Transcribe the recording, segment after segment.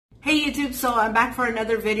Hey YouTube, so I'm back for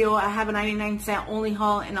another video. I have a 99-cent only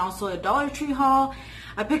haul and also a Dollar Tree haul.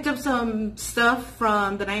 I picked up some stuff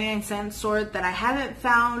from the 99-cent store that I haven't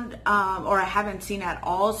found or I haven't seen at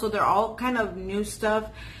all. So they're all kind of new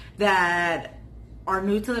stuff that are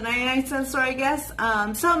new to the 99-cent store, I guess.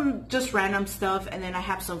 Some just random stuff, and then I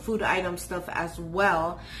have some food item stuff as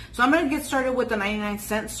well. So I'm going to get started with the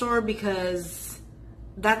 99-cent store because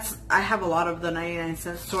I have a lot of the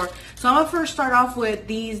 99-cent store. So I'm gonna first start off with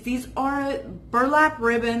these. These are burlap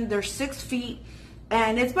ribbon. They're 6 feet,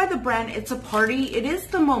 and it's by the brand It's a Party. It is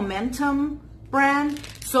the Momentum brand.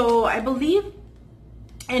 So I believe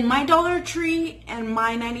in my Dollar Tree and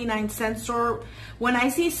my 99-cent store, when I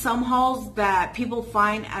see some hauls that people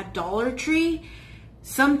find at Dollar Tree,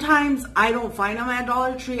 sometimes I don't find them at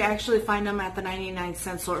Dollar Tree. I actually find them at the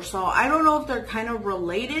 99-cent store. So I don't know if they're kind of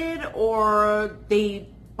related or they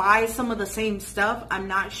buy some of the same stuff. I'm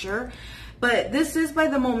not sure. But this is by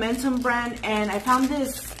the Momentum brand, and I found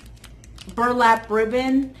this burlap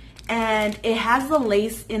ribbon, and it has the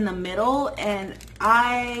lace in the middle, and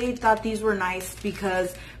I thought these were nice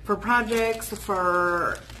because for projects,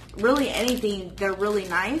 for really anything, they're really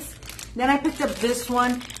nice. Then I picked up this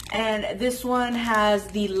one, and this one has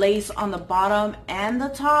the lace on the bottom and the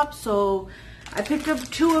top. So I picked up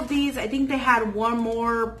 2 of these. I think they had one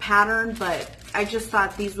more pattern, but I just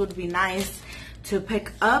thought these would be nice to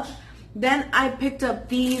pick up. Then I picked up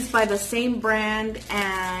these by the same brand,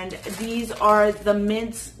 and these are the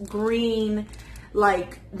mint green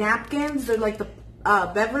like napkins. They're like the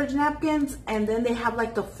beverage napkins, and then they have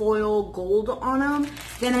like the foil gold on them.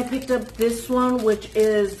 Then I picked up this one, which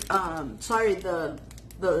is sorry,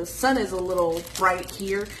 the sun is a little bright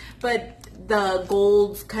here, but the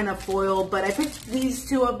gold's kind of foil. But I picked these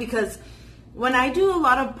 2 up because when I do a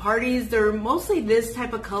lot of parties, they're mostly this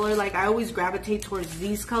type of color. Like, I always gravitate towards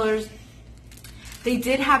these colors. They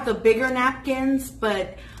did have the bigger napkins,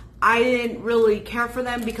 but I didn't really care for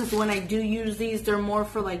them because when I do use these, they're more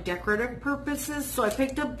for like decorative purposes. So I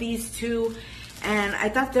picked up these 2, and I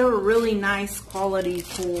thought they were really nice quality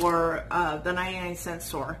for the 99-cent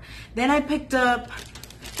store. Then I picked up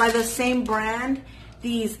by the same brand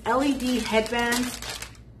these LED headbands,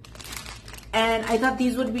 and I thought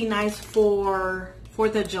these would be nice for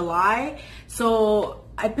 4th of July. So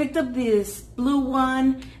I picked up this blue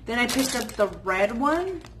one, then I picked up the red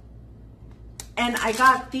one. And I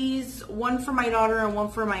got these, one for my daughter and one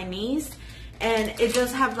for my niece. And it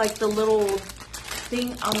does have like the little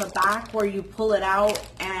thing on the back where you pull it out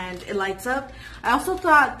and it lights up. I also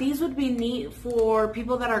thought these would be neat for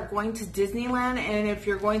people that are going to Disneyland, and if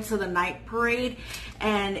you're going to the night parade,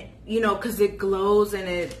 and you know, because it glows and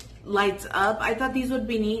it lights up. I thought these would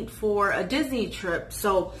be neat for a Disney trip.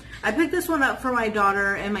 So I picked this one up for my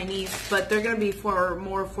daughter and my niece, but they're going to be for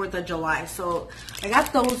more 4th of July. So I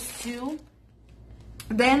got those 2.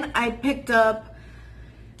 Then I picked up,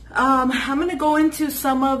 I'm going to go into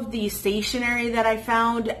some of the stationery that I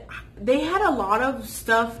found. They had a lot of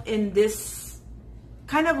stuff in this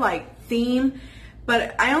kind of like theme,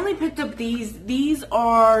 but I only picked up these. These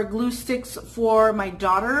are glue sticks for my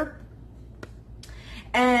daughter.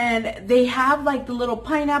 And they have like the little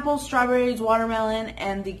pineapple, strawberries, watermelon,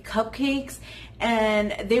 and the cupcakes.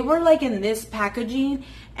 And they were like in this packaging.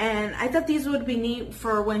 And I thought these would be neat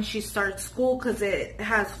for when she starts school because it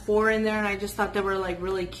has 4 in there. And I just thought they were like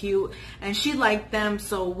really cute. And she liked them.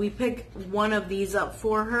 So we picked one of these up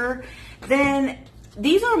for her. Then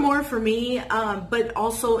these are more for me. But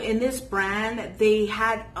also in this brand, they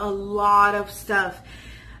had a lot of stuff.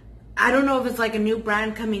 I don't know if it's like a new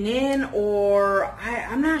brand coming in, or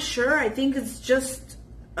I'm not sure. I think it's just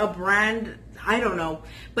a brand. I don't know.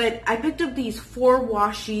 But I picked up these 4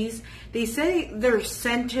 washies. They say they're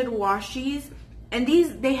scented washies. And these,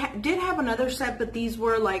 did have another set, but these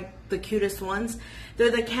were like the cutest ones. They're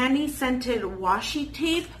the candy scented washi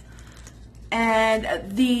tape.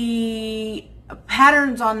 And the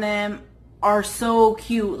patterns on them are so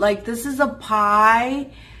cute. Like, this is a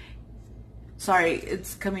pie. Sorry,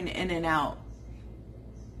 it's coming in and out.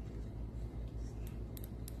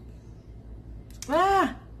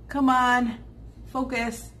 Ah, come on.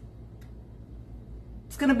 Focus.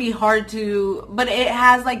 It's going to be hard to, but it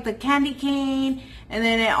has like the candy cane, and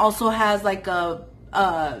then it also has like a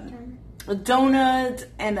donut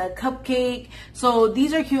and a cupcake. So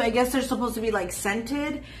these are cute. I guess they're supposed to be like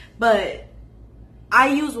scented, but I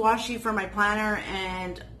use washi for my planner,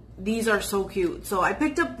 and these are so cute. So I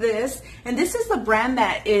picked up this, and this is the brand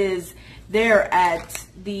that is there at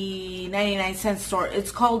the 99-cent store.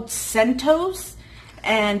 It's called Centos,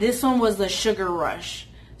 and this one was the Sugar Rush.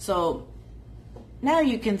 So now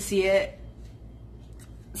you can see it.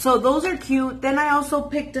 So those are cute. Then I also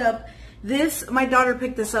picked up this. My daughter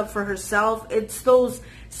picked this up for herself. It's those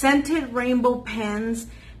scented rainbow pens,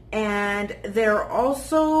 and they're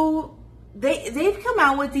also they've come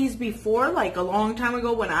out with these before, like a long time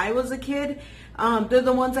ago when I was a kid. They're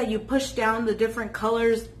the ones that you push down the different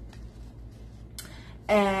colors,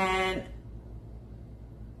 and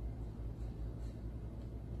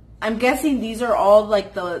I'm guessing these are all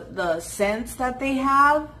like the scents that they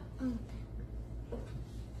have.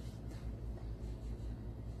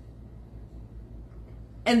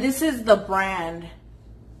 And this is the brand.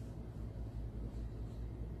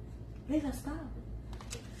 Leila, stop.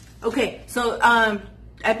 Okay, so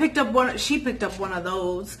I picked up one. She picked up one of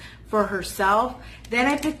those for herself. Then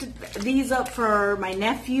I picked these up for my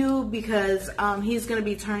nephew because he's gonna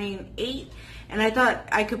be turning 8, and I thought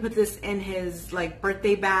I could put this in his like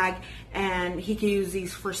birthday bag, and he could use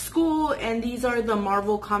these for school. And these are the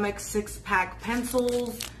Marvel Comics 6-pack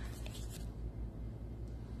pencils.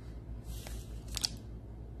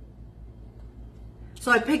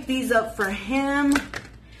 So I picked these up for him.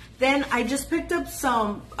 Then I just picked up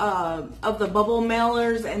some of the bubble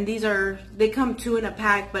mailers, and they come 2 in a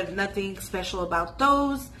pack, but nothing special about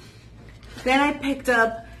those. Then I picked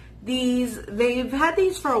up these. They've had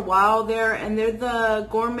these for a while there, and they're the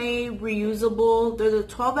gourmet reusable. They're the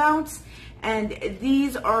 12 ounce, and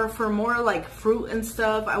these are for more like fruit and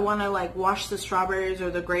stuff. I want to like wash the strawberries or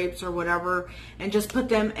the grapes or whatever and just put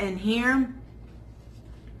them in here.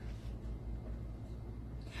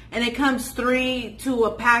 And it comes 3 to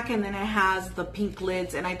a pack, and then it has the pink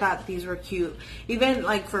lids, and I thought these were cute. Even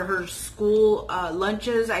like for her school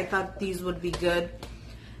lunches, I thought these would be good.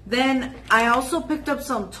 Then I also picked up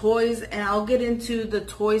some toys, and I'll get into the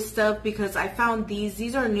toy stuff because I found these.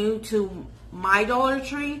 These are new to my Dollar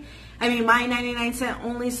Tree. I mean, my 99-cent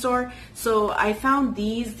only store. So I found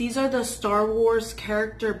these. These are the Star Wars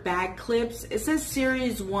character bag clips. It says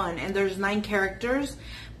Series 1, and there's 9 characters.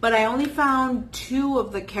 But I only found 2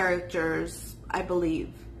 of the characters, I believe.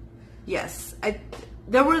 Yes.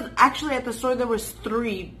 There was actually at the store there was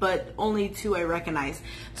 3, but only 2 I recognized.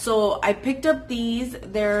 So I picked up these.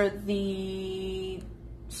 They're the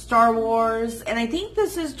Star Wars, and I think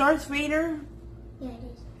this is Darth Vader. Yeah, it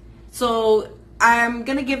is. So I'm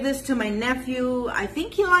gonna give this to my nephew. I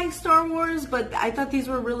think he likes Star Wars, but I thought these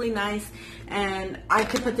were really nice, and I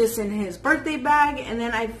could put this in his birthday bag. And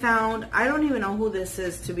then I found, I don't even know who this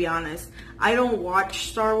is, to be honest. I don't watch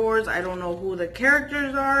Star Wars. I don't know who the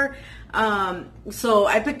characters are. So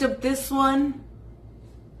I picked up this one,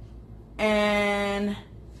 and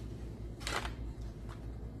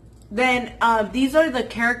then these are the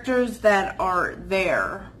characters that are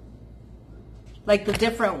there, like the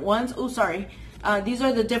different ones. Oh, sorry. These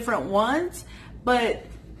are the different ones, but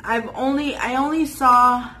I only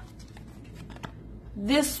saw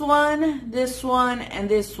this one, and this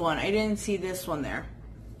one. I didn't see this one there.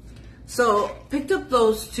 So picked up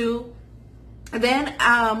those 2. Then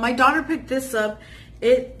my daughter picked this up.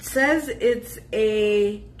 It says it's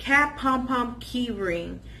a cat pom-pom key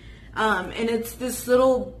ring, and it's this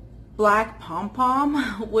little black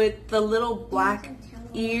pom-pom with the little black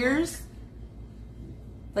ears,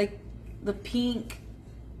 like the pink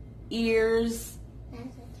ears,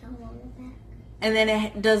 and then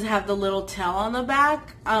it does have the little tail on the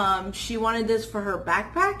back. She wanted this for her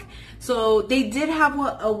backpack, so they did have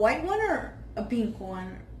a white one or a pink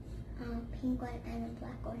one. Pink one and a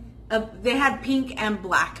black one. They had pink and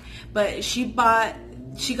black, but she got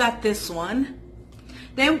this one.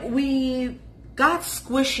 Then we got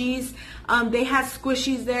squishies. They had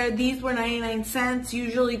squishies there. These were 99 cents.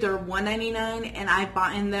 Usually they're $1.99, and I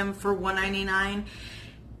bought in them for $1.99.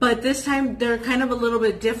 But this time they're kind of a little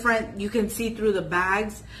bit different. You can see through the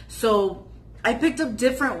bags. So I picked up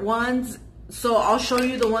different ones. So I'll show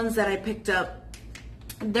you the ones that I picked up.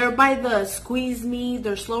 They're by the Squeeze Me.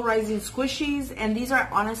 They're slow rising squishies, and these are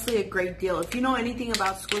honestly a great deal. If you know anything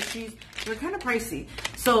about squishies, they're kind of pricey.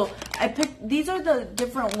 So I picked, these are the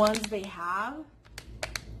different ones they have.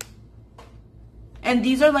 And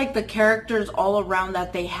these are like the characters all around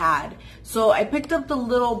that they had. So I picked up the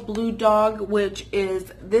little blue dog, which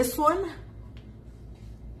is this one.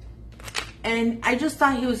 And I just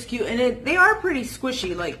thought he was cute. And they are pretty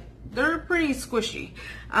squishy. Like, they're pretty squishy.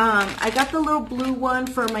 I got the little blue one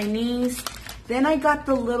for my niece. Then I got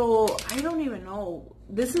the little, I don't even know.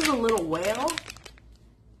 This is a little whale.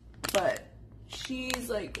 But she's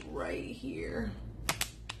like right here.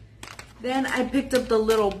 Then I picked up the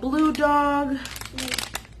little blue dog.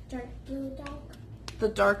 Dark blue dog? The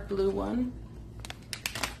dark blue one.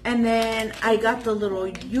 And then I got the little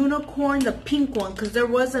unicorn, the pink one, because there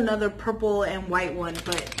was another purple and white one,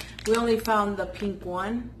 but We only found the pink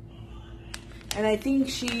one. And I think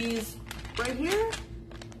she's right here.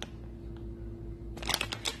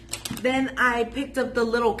 Then I picked up the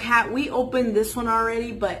little cat. We opened this one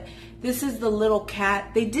already, but this is the little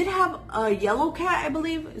cat. They did have a yellow cat, I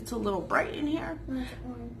believe. It's a little bright in here. It's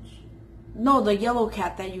orange. No, the yellow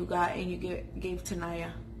cat that you got and you gave to Naya.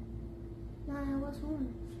 No, it was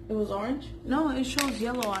orange. It was orange? No, it shows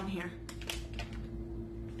yellow on here.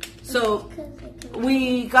 So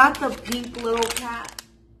we got the pink little cat.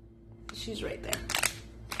 She's right there.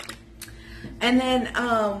 And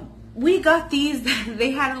then we got these.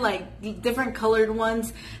 They had like different colored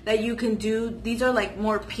ones that you can do. These are like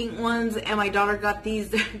more pink ones, and my daughter got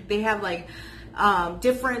these. They have like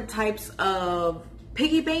different types of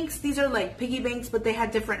piggy banks. These are like piggy banks, but they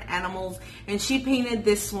had different animals, and she painted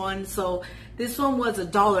this one. So this one was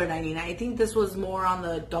 $1.99. I think this was more on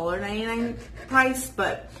the $1.99 price,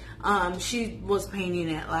 but she was painting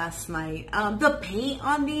it last night. The paint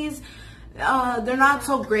on these, they're not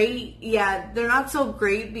so great. Yeah, they're not so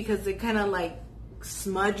great because it kind of like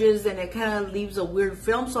smudges and it kind of leaves a weird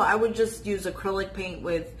film. So I would just use acrylic paint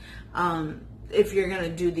with, if you're going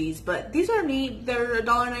to do these. But these are neat. They're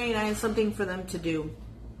 $1.99, something for them to do.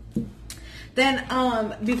 Then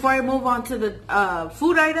before I move on to the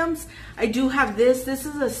food items, I do have this. This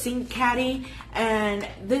is a sink caddy, and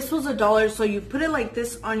this was $1. So you put it like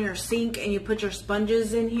this on your sink, and you put your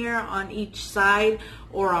sponges in here on each side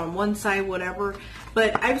or on one side, whatever.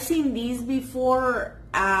 But I've seen these before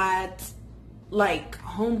at like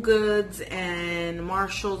Home Goods and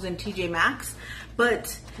Marshalls and TJ Maxx.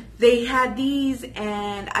 But they had these,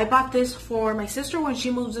 and I bought this for my sister when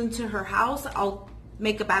she moves into her house. I'll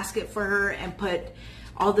make a basket for her and put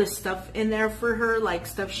all this stuff in there for her, like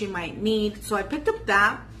stuff she might need. So I picked up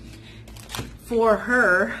that for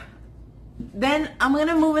her. Then I'm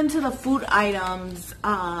gonna move into the food items,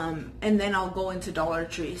 and then I'll go into Dollar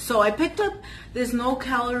Tree. So I picked up this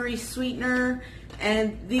no-calorie sweetener,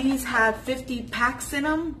 and these have 50 packs in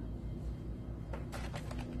them.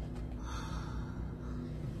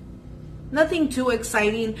 Nothing too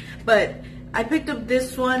exciting, but I picked up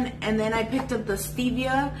this one, and then I picked up the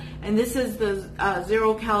stevia, and this is the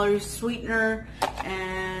 0-calorie sweetener.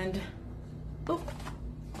 And oh,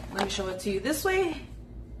 let me show it to you this way.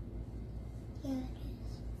 Yeah, it is.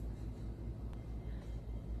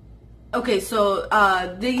 Okay, so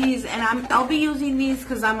these, and I'll be using these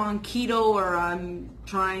because I'm on keto, or I'm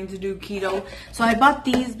trying to do keto. So I bought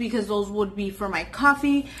these because those would be for my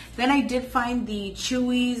coffee. Then I did find the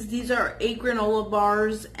Chewies. These are 8 granola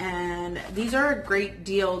bars, and these are a great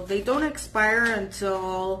deal. They don't expire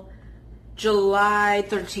until July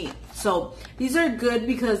 13th. So these are good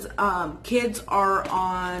because kids are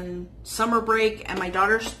on summer break, and my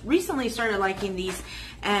daughter recently started liking these,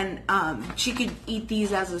 and she could eat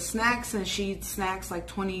these as a snack since she eats snacks like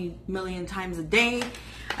 20 million times a day.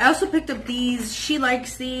 I also picked up these. She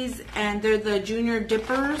likes these, and they're the Junior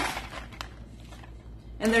Dippers,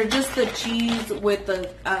 and they're just the cheese with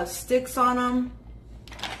the sticks on them.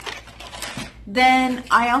 Then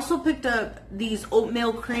I also picked up these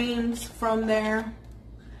oatmeal creams from there.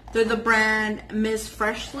 They're the brand Miss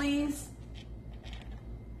Freshly's.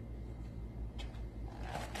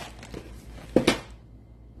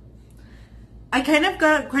 I kind of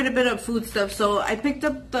got quite a bit of food stuff, so I picked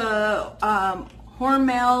up the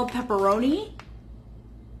Hormel pepperoni,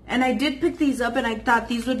 and I did pick these up, and I thought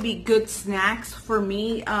these would be good snacks for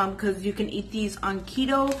me because you can eat these on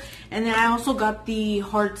keto. And then I also got the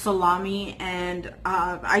hard salami, and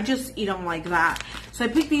I just eat them like that. So I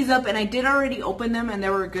picked these up, and I did already open them, and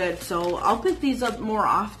they were good. So I'll pick these up more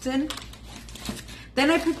often.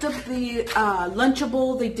 Then I picked up the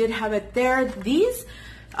Lunchable. They did have it there. These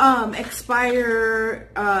expire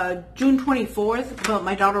June 24th, but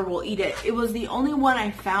my daughter will eat it. It was the only one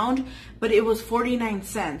I found, but it was 49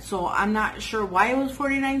 cents. So I'm not sure why it was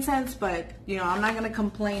 49 cents, but you know, I'm not going to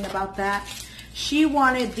complain about that. She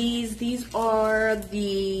wanted these. These are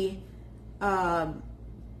the, I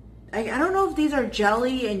don't know if these are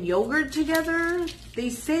jelly and yogurt together. They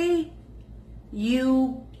say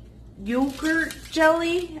yogurt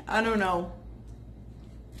jelly. I don't know.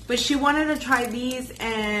 But she wanted to try these,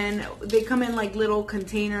 and they come in like little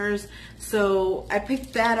containers. So I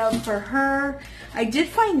picked that up for her. I did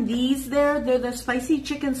find these there. They're the spicy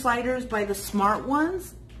chicken sliders by the Smart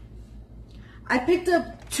Ones. I picked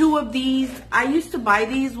up 2 of these. I used to buy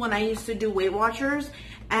these when I used to do Weight Watchers,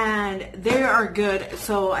 and they are good.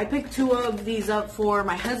 So I picked 2 of these up for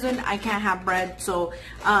my husband. I can't have bread, so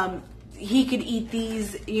he could eat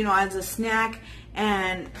these, you know, as a snack.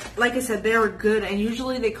 And like I said, they were good, and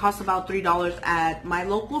usually they cost about $3 at my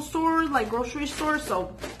local store, like grocery store.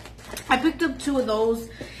 So I picked up 2 of those,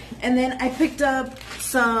 and then I picked up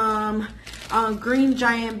some green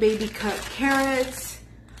giant baby cut carrots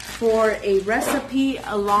for a recipe,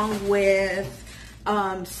 along with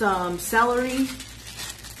some celery.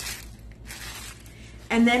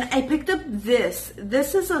 And then I picked up this.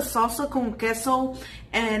 This is a salsa con queso,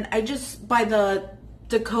 and I just by the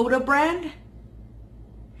Dakota brand.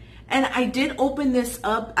 And I did open this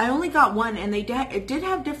up. I only got one, and it did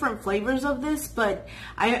have different flavors of this, but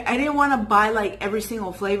I didn't want to buy like every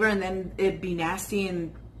single flavor and then it'd be nasty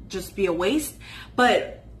and just be a waste.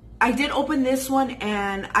 But I did open this one,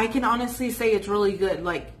 and I can honestly say it's really good.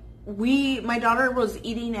 Like, my daughter was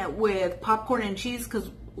eating it with popcorn and cheese, because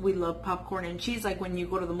we love popcorn and cheese. Like, when you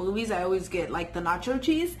go to the movies, I always get like the nacho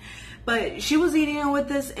cheese. But she was eating it with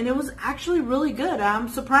this, and it was actually really good. I'm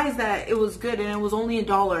surprised that it was good, and it was only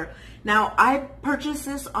 $1. Now, I purchased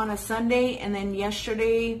this on a Sunday, and then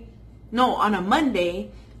on a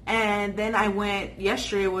Monday, and then I went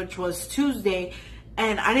yesterday, which was Tuesday,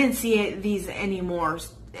 and I didn't see these anymore.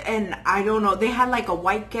 And I don't know, they had like a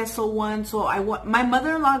white queso one, so my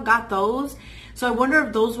mother-in-law got those, so I wonder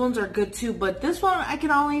if those ones are good too. But this one, I can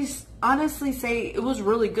honestly say it was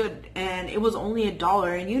really good, and it was only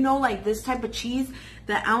 $1. And you know, like this type of cheese,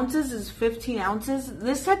 the ounces is 15 ounces.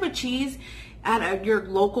 This type of cheese at your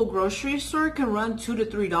local grocery store can run $2 to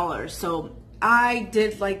 $3. So I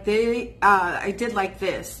did like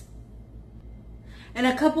this. And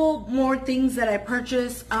a couple more things that I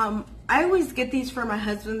purchased. I always get these for my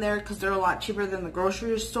husband there because they're a lot cheaper than the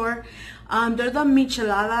grocery store. They're the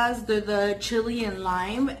micheladas. They're the chili and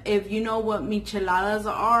lime. If you know what micheladas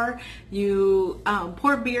are, you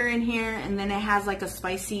pour beer in here, and then it has like a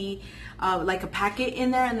spicy, like a packet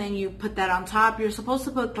in there, and then you put that on top. You're supposed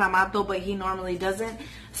to put clamato, but he normally doesn't.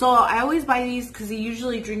 So I always buy these because he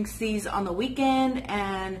usually drinks these on the weekend,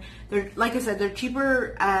 and they're, like I said, they're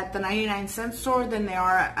cheaper at the 99-cent store than they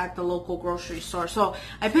are at the local grocery store. So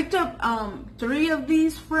I picked up 3 of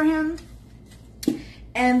these for him.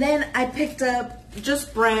 And then I picked up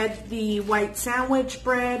just bread, the white sandwich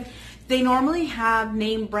bread. They normally have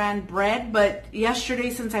name brand bread, but yesterday,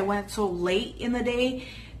 since I went so late in the day,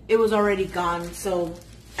 it was already gone. So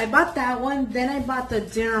I bought that one. Then I bought the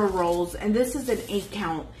dinner rolls, and this is an 8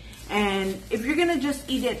 count. And if you're gonna just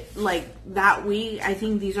eat it like that week, I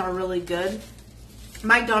think these are really good.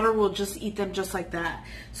 My daughter will just eat them just like that.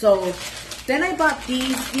 So then I bought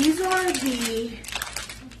these. These are the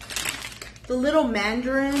little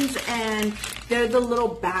mandarins, and they're the little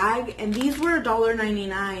bag, and these were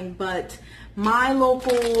 $1.99, but my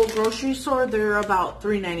local grocery store, they're about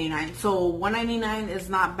 $3.99. So $1.99 is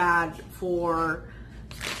not bad for,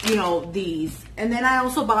 you know, these. And then I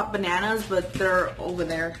also bought bananas, but they're over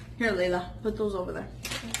there. Here, Layla, put those over there.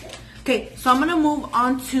 Okay, so I'm gonna move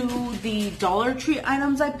on to the Dollar Tree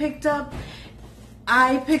items I picked up.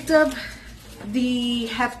 I picked up the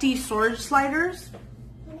hefty storage sliders.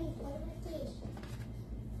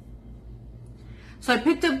 So I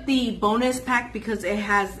picked up the bonus pack because it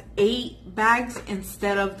has 8 bags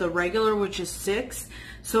instead of the regular, which is 6.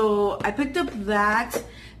 So I picked up that.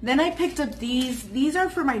 Then I picked up these. These are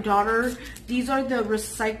for my daughter. These are the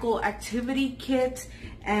recycle activity kit,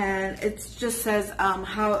 and it just says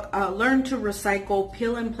how learn to recycle,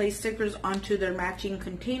 peel and place stickers onto their matching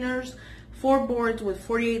containers. 4 boards with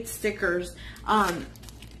 48 stickers.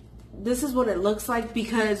 This is what it looks like,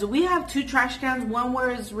 because we have 2 trash cans, one where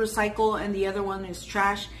it's recycle and the other one is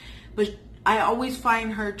trash, but I always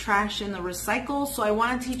find her trash in the recycle, so I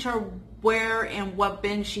want to teach her where and what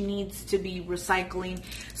bin she needs to be recycling.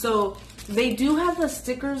 So they do have the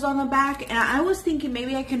stickers on the back, and I was thinking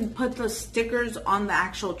maybe I can put the stickers on the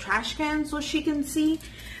actual trash can so she can see,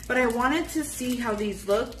 but I wanted to see how these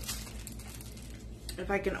look. If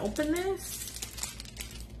I can open this.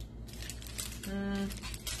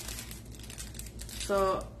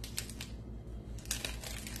 So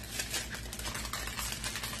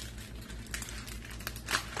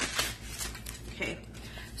okay,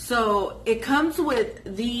 so it comes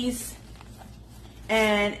with these,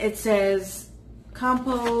 and it says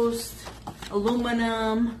compost,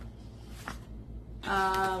 aluminum,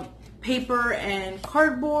 paper and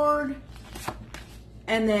cardboard,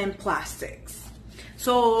 and then plastics.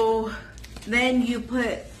 So then you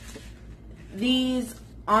put these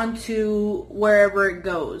onto wherever it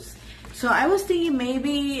goes. So I was thinking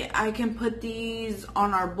maybe I can put these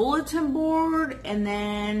on our bulletin board, and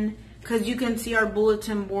then, because you can see our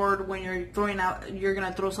bulletin board when you're you're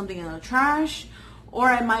gonna throw something in the trash. Or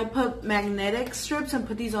I might put magnetic strips and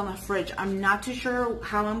put these on the fridge. I'm not too sure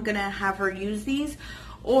how I'm gonna have her use these.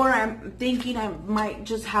 Or I'm thinking I might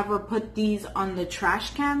just have her put these on the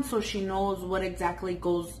trash can so she knows what exactly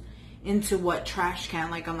goes into what trash can,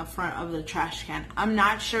 like on the front of the trash can. I'm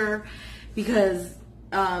not sure because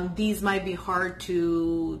these might be hard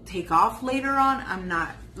to take off later on. I'm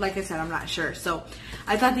not, like I said, I'm not sure. So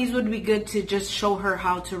I thought these would be good to just show her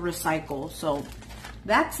how to recycle. So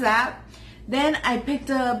that's that. Then I picked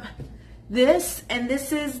up this, and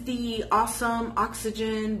this is the Awesome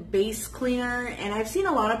Oxygen Base Cleaner, and I've seen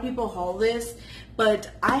a lot of people haul this, but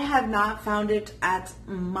I have not found it at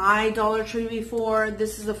my Dollar Tree before.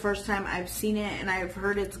 This is the first time I've seen it, and I've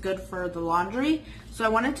heard it's good for the laundry, so I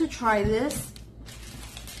wanted to try this.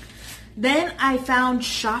 Then I found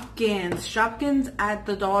Shopkins. Shopkins at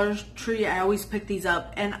the Dollar Tree, I always pick these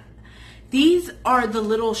up, and these are the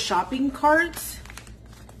little shopping carts.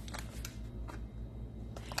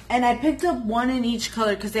 And I picked up one in each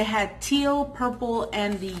color because they had teal, purple,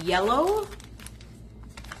 and the yellow.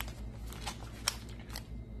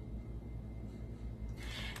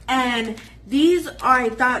 And these I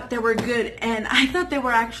thought they were good. And I thought they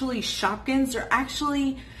were actually Shopkins. They're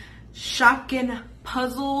actually Shopkin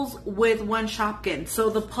puzzles with one Shopkin. So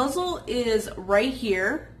the puzzle is right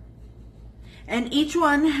here. And each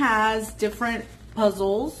one has different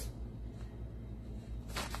puzzles.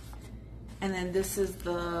 And then this is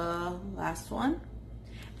the last one.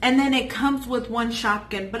 And then it comes with one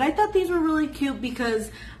Shopkin. But I thought these were really cute because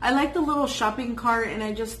I like the little shopping cart, and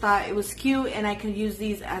I just thought it was cute, and I could use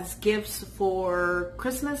these as gifts for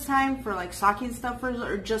Christmas time, for like stocking stuffers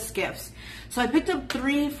or just gifts. So I picked up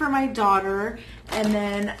 3 for my daughter, and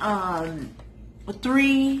then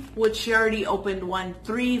 3, which she already opened one,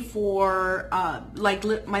 3 for like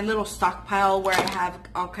my little stockpile where I have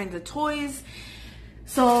all kinds of toys.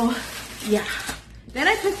 So yeah, then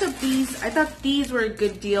I picked up these. I thought these were a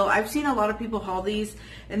good deal. I've seen a lot of people haul these,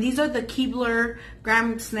 and these are the Keebler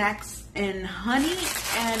Graham Snacks and Honey,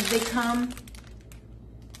 and they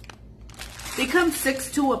come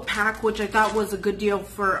 6 to a pack, which I thought was a good deal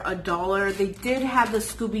for $1. They did have the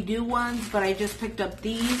Scooby-Doo ones, but I just picked up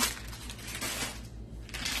these.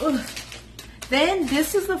 Ugh. Then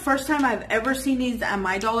this is the first time I've ever seen these at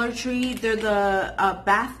my Dollar Tree. They're the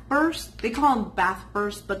Bath Burst. They call them Bath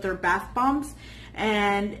Burst, but they're bath bombs.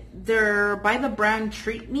 And they're by the brand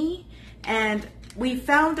Treat Me. And we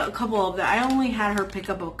found a couple of them. I only had her pick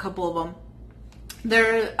up a couple of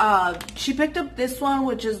them. She picked up this one,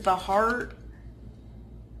 which is the heart.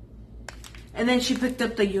 And then she picked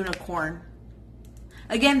up the unicorn.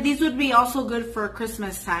 Again, these would be also good for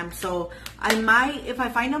Christmas time. So I might, if I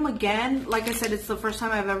find them again, like I said, it's the first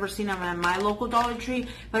time I've ever seen them at my local Dollar Tree.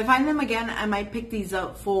 If I find them again, I might pick these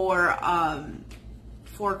up for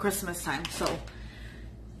Christmas time. So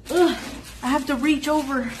I have to reach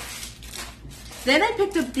over. Then I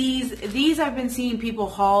picked up these. These I've been seeing people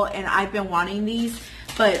haul, and I've been wanting these,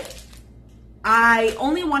 but I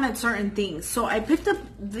only wanted certain things. So I picked up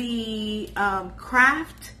the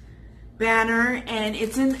craft banner, and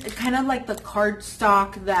it's in kind of like the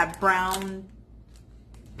cardstock, that brown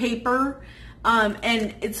paper,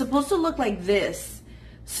 and it's supposed to look like this.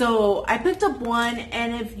 So I picked up one,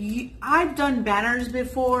 and I've done banners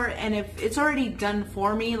before, and if it's already done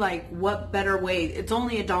for me, like what better way? It's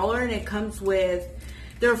only $1, and it comes with,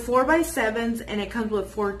 they're 4x7s, and it comes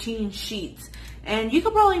with 14 sheets, and you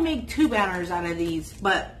could probably make 2 banners out of these.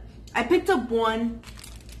 But I picked up one.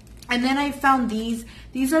 And then I found these.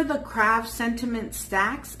 These are the Craft Sentiment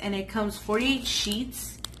Stacks, and it comes 48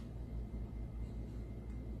 sheets.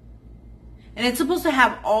 And it's supposed to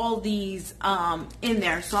have all these in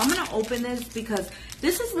there. So I'm going to open this because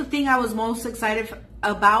this is the thing I was most excited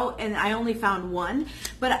about, and I only found one.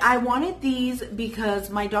 But I wanted these because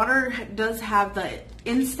my daughter does have the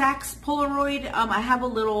Instax Polaroid. I have a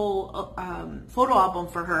little photo album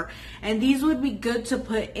for her, and these would be good to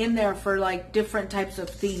put in there for like different types of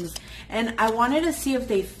things. And I wanted to see if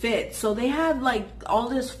they fit. So they have like all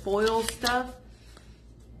this foil stuff,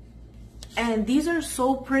 and these are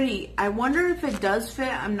so pretty. I wonder if it does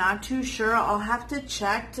fit. I'm not too sure. I'll have to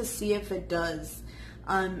check to see if it does.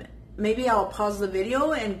 Maybe I'll pause the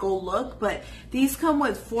video and go look, but these come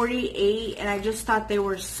with 48, and I just thought they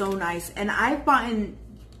were so nice. And I've bought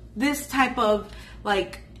this type of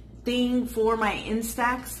like thing for my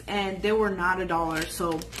Instax, and they were not $1.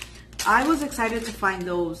 So I was excited to find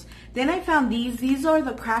those. Then I found these. These are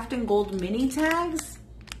the Craft and Gold mini tags.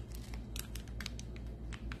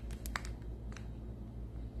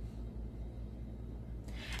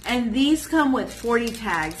 And these come with 40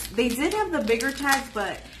 tags. They did have the bigger tags,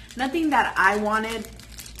 but nothing that I wanted.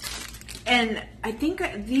 And I think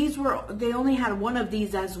they only had one of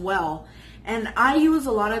these as well. And I use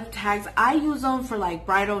a lot of tags. I use them for like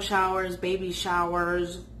bridal showers, baby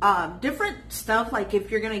showers, different stuff. Like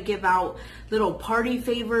if you're going to give out little party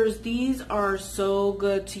favors, these are so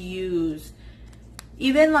good to use.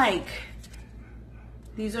 Even like,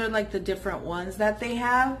 these are like the different ones that they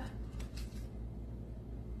have.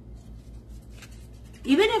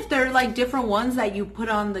 Even if they're like different ones that you put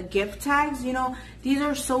on the gift tags, you know, these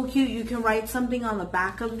are so cute. You can write something on the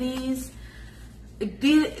back of these.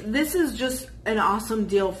 This is just an awesome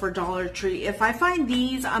deal for Dollar Tree. If I find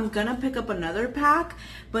these, I'm gonna pick up another pack,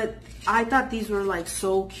 but I thought these were like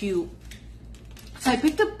so cute. So I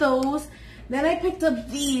picked up those. Then I picked up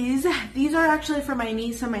these. These are actually for my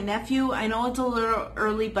niece and my nephew. I know it's a little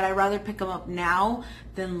early, but I'd rather pick them up now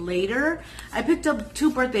than later. I picked up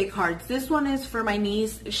 2 birthday cards. This one is for my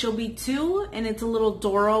niece. She'll be 2, and it's a little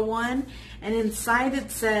Dora one. And inside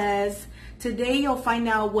it says, "Today you'll find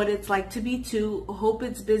out what it's like to be 2. Hope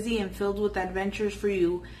it's busy and filled with adventures for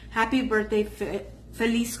you. Happy birthday,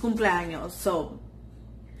 feliz cumpleaños." So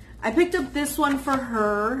I picked up this one for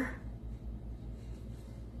her.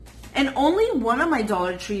 And only one of my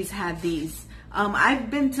Dollar Trees had these. I've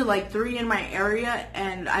been to like 3 in my area,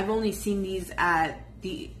 and I've only seen these at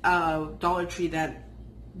the Dollar Tree, that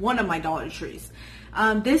one of my Dollar Trees.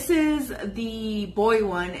 This is the boy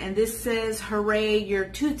one, and this says, "Hooray, you're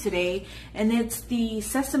 2 today." And it's the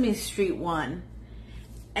Sesame Street one.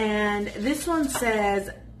 And this one says,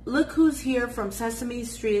 "Look who's here from Sesame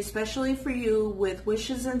Street, especially for you, with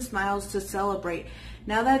wishes and smiles to celebrate.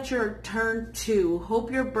 Now that you're turned 2,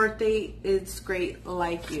 hope your birthday is great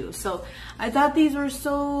like you." So I thought these were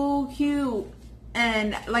so cute.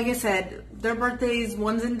 And like I said, their birthdays,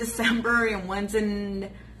 one's in December and one's in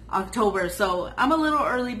October. So I'm a little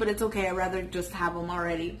early, but it's okay. I'd rather just have them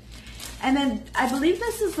already. And then I believe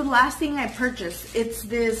this is the last thing I purchased. It's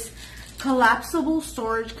this collapsible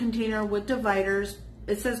storage container with dividers.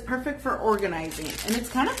 It says perfect for organizing. And it's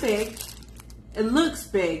kind of big. It looks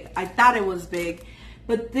big. I thought it was big.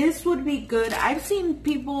 But this would be good. I've seen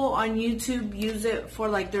people on YouTube use it for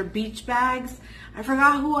like their beach bags. I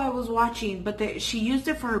forgot who I was watching, but she used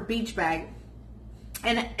it for her beach bag.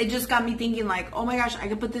 And it just got me thinking like, oh my gosh, I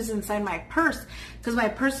could put this inside my purse. Because my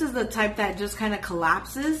purse is the type that just kind of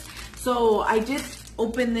collapses. So I did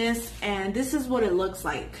open this, and this is what it looks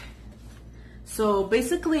like. So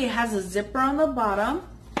basically it has a zipper on the bottom.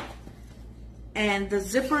 And the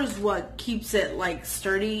zipper is what keeps it like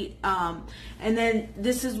sturdy. And then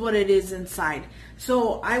this is what it is inside.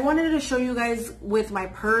 So I wanted to show you guys with my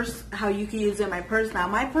purse how you can use it in my purse. Now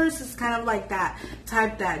my purse is kind of like that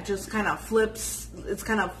type that just kind of flips. It's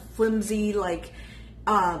kind of flimsy, like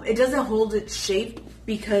it doesn't hold its shape,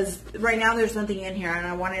 because right now there's nothing in here, and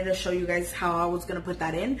I wanted to show you guys how I was gonna put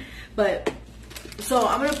that in. But so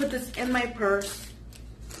I'm gonna put this in my purse.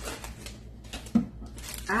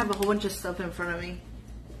 I have a whole bunch of stuff in front of me.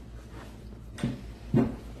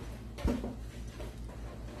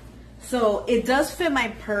 So it does fit my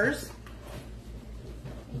purse.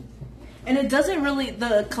 And it doesn't really,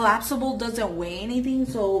 the collapsible doesn't weigh anything,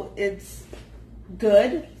 so it's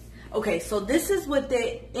good. Okay, so this is what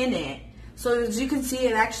they in it. So as you can see,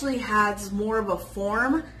 it actually has more of a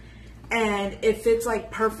form, and it fits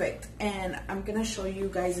like perfect. And I'm gonna show you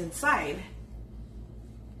guys inside.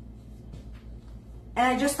 And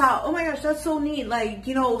I just thought, oh my gosh, that's so neat. Like,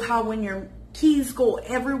 you know how when your keys go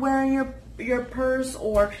everywhere in your purse,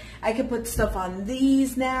 or I could put stuff on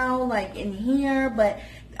these now, like in here. But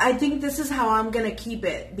I think this is how I'm going to keep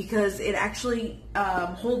it, because it actually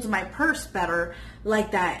holds my purse better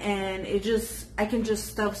like that. And it just, I can just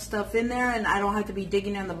stuff stuff in there, and I don't have to be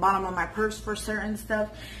digging in the bottom of my purse for certain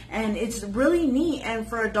stuff. And it's really neat. And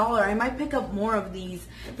for $1, I might pick up more of these.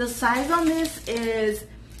 The size on this is...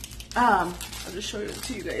 I'll just show it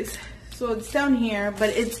to you guys. So it's down here, but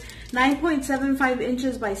it's 9.75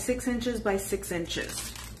 inches by 6 inches by 6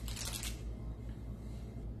 inches.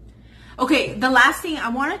 Okay, the last thing I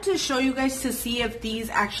wanted to show you guys to see if these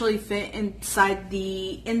actually fit inside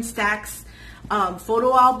the Instax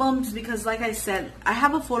photo albums, because like I said, I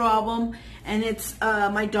have a photo album, and it's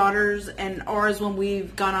my daughter's and ours when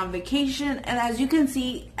we've gone on vacation. And as you can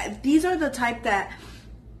see, these are the type that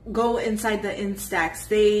go inside the Instax.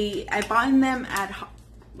 I bought them at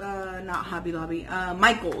not Hobby Lobby,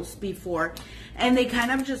 Michael's before, and they kind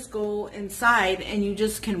of just go inside, and you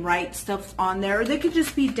just can write stuff on there, or they could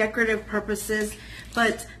just be decorative purposes.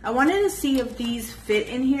 But I wanted to see if these fit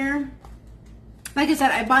in here. Like I said,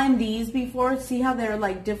 I bought these before. See how they're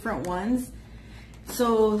like different ones.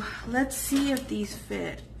 So let's see if these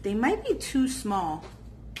fit. They might be too small,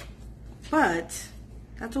 but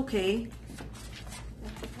that's okay.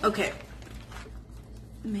 Okay.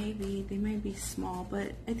 Maybe they might be small,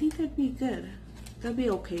 but I think that'd be good. That'd be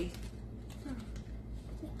okay.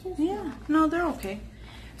 Yeah, no, they're okay.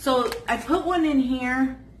 So I put one in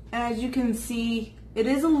here, and as you can see, it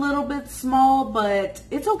is a little bit small, but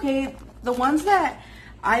it's okay. The ones that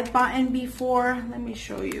I bought in before, let me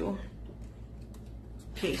show you.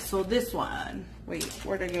 Okay, so this one, wait,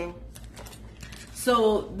 where'd it go?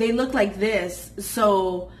 So they look like this.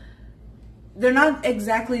 So they're not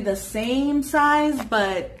exactly the same size,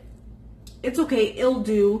 but it's okay, it'll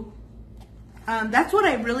do. That's what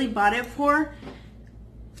I really bought it for,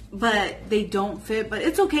 but they don't fit, but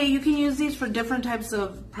it's okay. You can use these for different types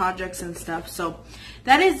of projects and stuff. So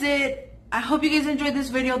that is it. I hope you guys enjoyed this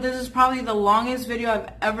video. This is probably the longest video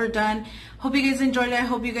I've ever done. Hope you guys enjoyed it. I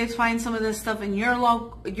hope you guys find some of this stuff in your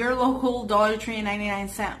local Dollar Tree and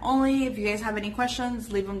 99-cent only. If you guys have any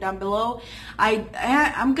questions, leave them down below.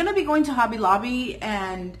 I'm going to be going to Hobby Lobby,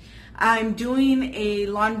 and I'm doing a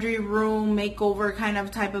laundry room makeover kind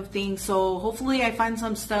of type of thing. So hopefully I find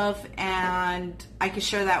some stuff and I can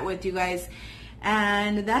share that with you guys.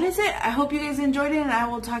 And that is it. I hope you guys enjoyed it, and I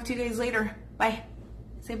will talk to you guys later. Bye.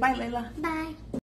 Say bye, Layla. Bye.